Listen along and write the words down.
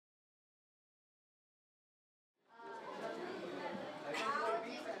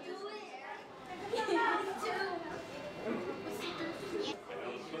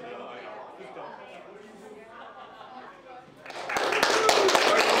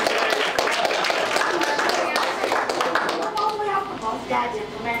had to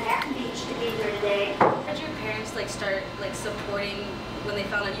implement at the beach to be here today. Did your parents start supporting when they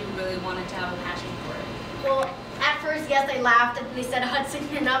found out you really wanted to have a passion for it? Well, at first, yes, they laughed and they said, Hudson,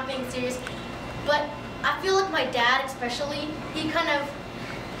 you're not being serious. But I feel like my dad especially, he kind of,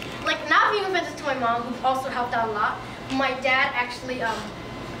 not being offensive to my mom, who also helped out a lot, my dad actually,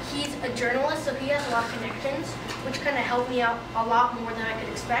 he's a journalist, so he has a lot of connections, which kind of helped me out a lot more than I could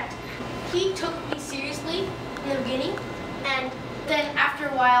expect. He took me seriously in the beginning, and then after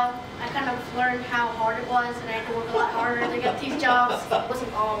a while, I kind of learned how hard it was, and I had to work a lot harder to get these jobs. It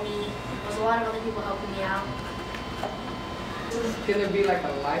wasn't all me. It was a lot of other people helping me out. Can there be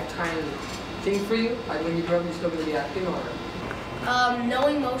a lifetime thing for you? Like when you grow up, you're still going to be acting, or?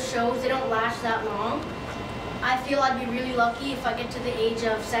 Knowing most shows, they don't last that long. I feel I'd be really lucky if I get to the age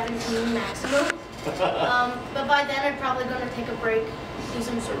of 17 maximum. But by then, I'm probably going to take a break, do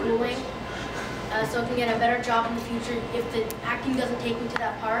some schooling, so I can get a better job in the future if the acting doesn't take me to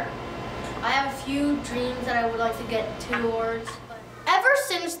that part. I have a few dreams that I would like to get towards. Ever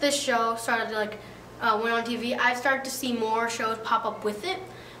since this show started went on TV, I've started to see more shows pop up with it.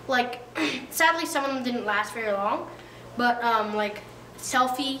 Sadly, some of them didn't last very long, but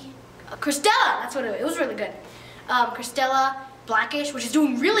Selfie, Christella, that's what it was really good. Christella, Blackish, which is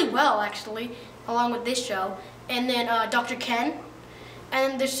doing really well actually, along with this show, and then Dr. Ken.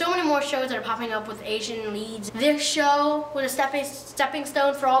 And there's so many more shows that are popping up with Asian leads. This show was a stepping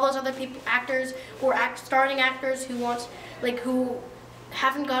stone for all those other actors or starting actors who who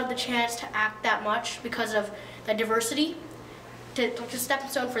haven't got the chance to act that much because of the diversity. To stepping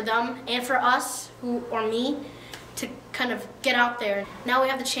stone for them and for us, or me, to kind of get out there. Now we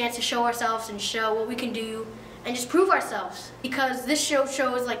have the chance to show ourselves and show what we can do and just prove ourselves. Because this show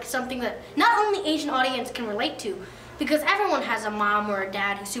shows something that not only Asian audience can relate to, because everyone has a mom or a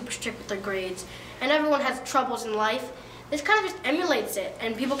dad who's super strict with their grades, and everyone has troubles in life. This kind of just emulates it,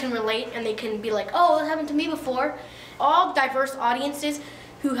 and people can relate, and they can be like, oh, that happened to me before. All diverse audiences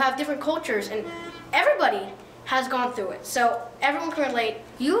who have different cultures, and everybody has gone through it, so everyone can relate.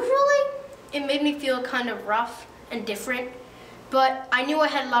 Usually, it made me feel kind of rough and different, but I knew I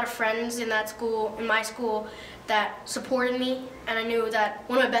had a lot of friends in my school, that supported me, and I knew that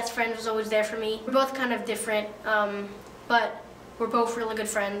one of my best friends was always there for me. We're both kind of different, but we're both really good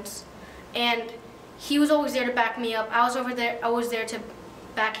friends, and he was always there to back me up. I was there to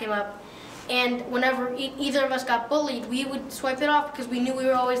back him up, and whenever either of us got bullied, we would swipe it off because we knew we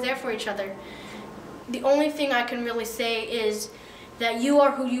were always there for each other. The only thing I can really say is that you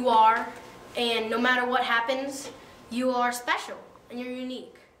are who you are, and no matter what happens, you are special and you're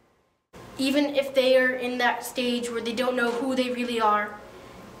unique. Even if they are in that stage where they don't know who they really are,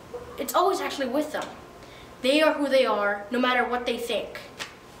 it's always actually with them. They are who they are, no matter what they think.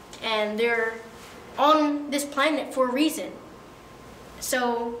 And they're on this planet for a reason.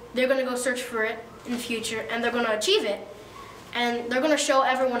 So they're going to go search for it in the future, and they're going to achieve it, and they're going to show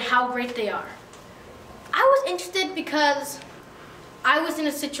everyone how great they are. I was interested because I was in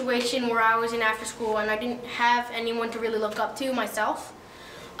a situation where I was in after school and I didn't have anyone to really look up to myself.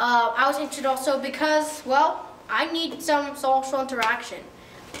 I was interested also because, well, I need some social interaction.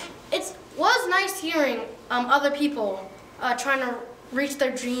 It was nice hearing other people trying to reach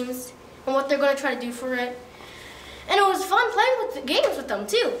their dreams and what they're going to try to do for it. And it was fun playing with the games with them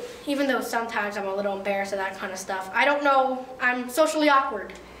too, even though sometimes I'm a little embarrassed of that kind of stuff. I don't know, I'm socially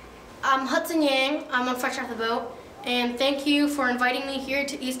awkward. I'm Hudson Yang, I'm on Fresh Off the Boat, and thank you for inviting me here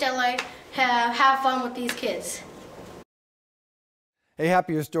to East LA to have fun with these kids. A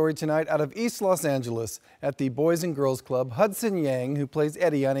happier story tonight out of East Los Angeles. At the Boys and Girls Club, Hudson Yang, who plays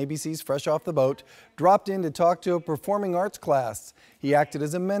Eddie on ABC's Fresh Off the Boat, dropped in to talk to a performing arts class. He acted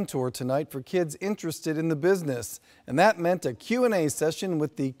as a mentor tonight for kids interested in the business, and that meant a Q&A session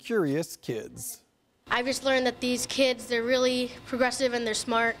with the curious kids. I just learned that these kids, they're really progressive and they're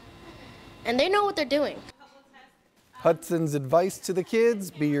smart, and they know what they're doing. Hudson's advice to the kids: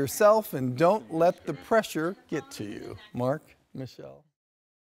 be yourself and don't let the pressure get to you. Mark, Michelle.